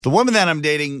The woman that I'm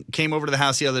dating came over to the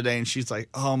house the other day, and she's like,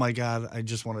 oh, my God, I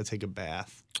just want to take a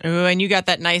bath. Ooh, and you got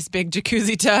that nice big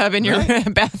jacuzzi tub in your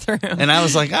bathroom. And I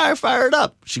was like, all right, fire it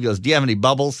up. She goes, do you have any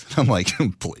bubbles? I'm like,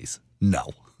 please,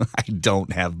 no. I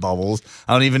don't have bubbles.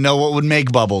 I don't even know what would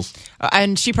make bubbles.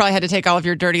 And she probably had to take all of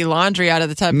your dirty laundry out of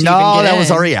the tub to even No, get that in.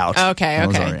 was already out. Okay. That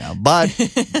was already out. But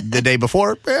the day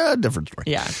before, different story.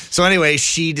 Yeah. So anyway,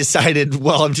 she decided,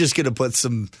 well, I'm just going to put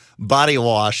some body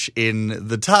wash in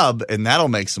the tub, and that'll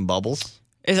make some bubbles.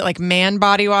 Is it like man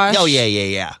body wash? Oh,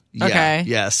 yeah. Okay.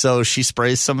 Yeah, so she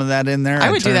sprays some of that in there.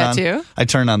 I would do that too. I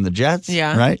turn on the jets.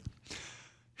 Yeah. Right?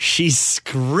 She's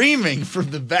screaming from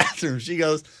the bathroom. She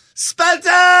goes, Spencer!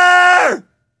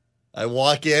 I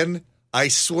walk in. I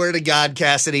swear to God,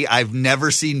 Cassidy, I've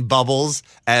never seen bubbles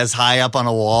as high up on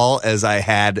a wall as I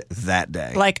had that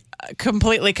day. Like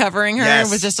completely covering her Yes.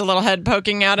 with just a little head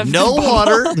poking out of No the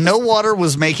bubble. no water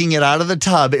was making it out of the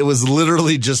tub. It was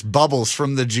literally just bubbles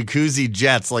from the jacuzzi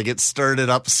jets. Like it stirred it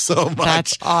up so much.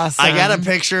 That's awesome. I got a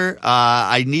picture.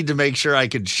 I need to make sure I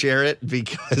could share it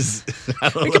because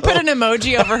We could put an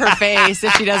emoji over her face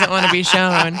if she doesn't want to be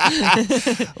shown.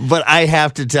 But I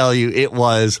have to tell you, it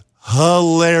was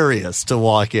hilarious to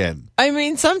walk in. I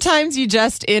mean, sometimes you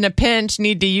just, in a pinch,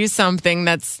 need to use something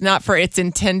that's not for its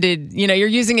intended, you're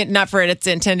using it not for its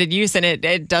intended use, and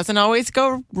it doesn't always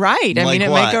go right. I mean,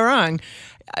 it what? may go wrong.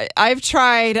 I've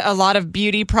tried a lot of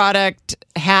beauty product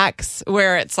hacks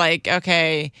where it's like,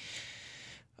 okay,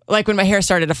 like when my hair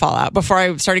started to fall out, before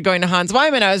I started going to Hans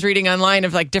Wyman, I was reading online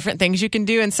of like different things you can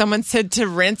do, and someone said to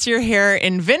rinse your hair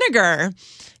in vinegar.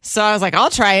 So I was like,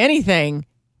 I'll try anything.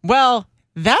 Well,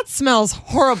 that smells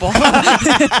horrible.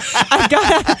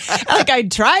 I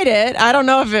tried it. I don't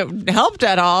know if it helped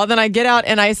at all. Then I get out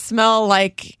and I smell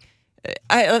like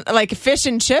fish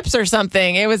and chips or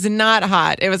something. It was not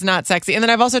hot. It was not sexy. And then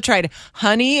I've also tried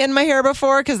honey in my hair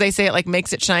before because they say it like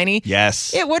makes it shiny.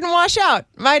 Yes. It wouldn't wash out.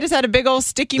 I just had a big old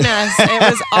sticky mess. It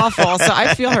was awful. So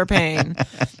I feel her pain.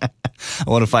 I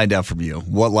want to find out from you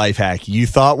what life hack you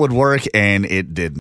thought would work and it didn't.